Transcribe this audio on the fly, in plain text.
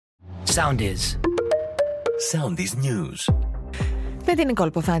Soundis. Soundis News. Με την Νικόλ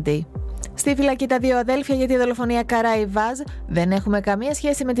Ποφάντη. Στη φυλακή τα δύο αδέλφια για τη δολοφονία Καραϊβάζ δεν έχουμε καμία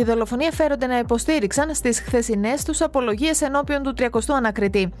σχέση με τη δολοφονία, φέρονται να υποστήριξαν στις χθεσινές τους απολογίες ενώπιον του 30ου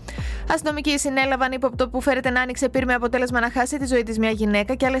ανακριτή. Αστυνομικοί συνέλαβαν ύποπτο που φέρεται να άνοιξε πυρ με αποτέλεσμα να χάσει τη ζωή της μια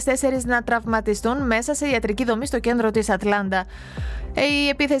γυναίκα και άλλες 4 να τραυματιστούν μέσα σε ιατρική δομή στο κέντρο της Ατλάντα. Η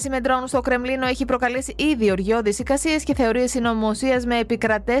επίθεση με ντρόουν στο Κρεμλίνο έχει προκαλέσει ήδη οργιώδεις εικασίες και θεωρίες συνωμοσίας με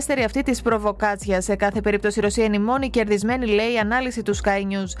επικρατέστερη αυτή της προβοκάτσιας. Σε κάθε περίπτωση η Ρωσία είναι η μόνη κερδισμένη, λέει η ανάλυση του Sky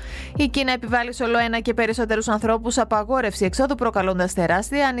News. Η Κίνα επιβάλλει σε όλο ένα και περισσότερους ανθρώπους απαγόρευση εξόδου, προκαλώντας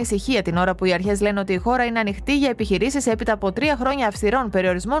τεράστια ανησυχία την ώρα που οι αρχές λένε ότι η χώρα είναι ανοιχτή για επιχειρήσεις έπειτα από 3 χρόνια αυστηρών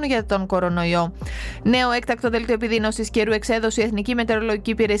περιορισμών για τον κορονοϊό. Νέο έκτακτο δελτίο επιδείνωσης καιρού εξέδωσε η Εθνική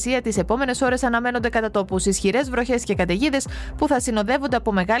Μετεωρολογική Υπηρεσία. Τις επόμενες ώρες αναμένονται κατά τόπους ισχυρές βροχές και καταιγίδες που θα συνοδεύονται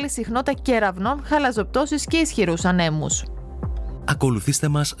από μεγάλη συχνότητα κεραυνών, χαλαζοπτώσεις και ισχυρούς ανέμους. Ακολουθήστε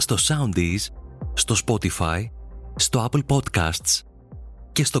μας στο Soundis, στο Spotify, στο Apple Podcasts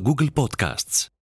και στο Google Podcasts.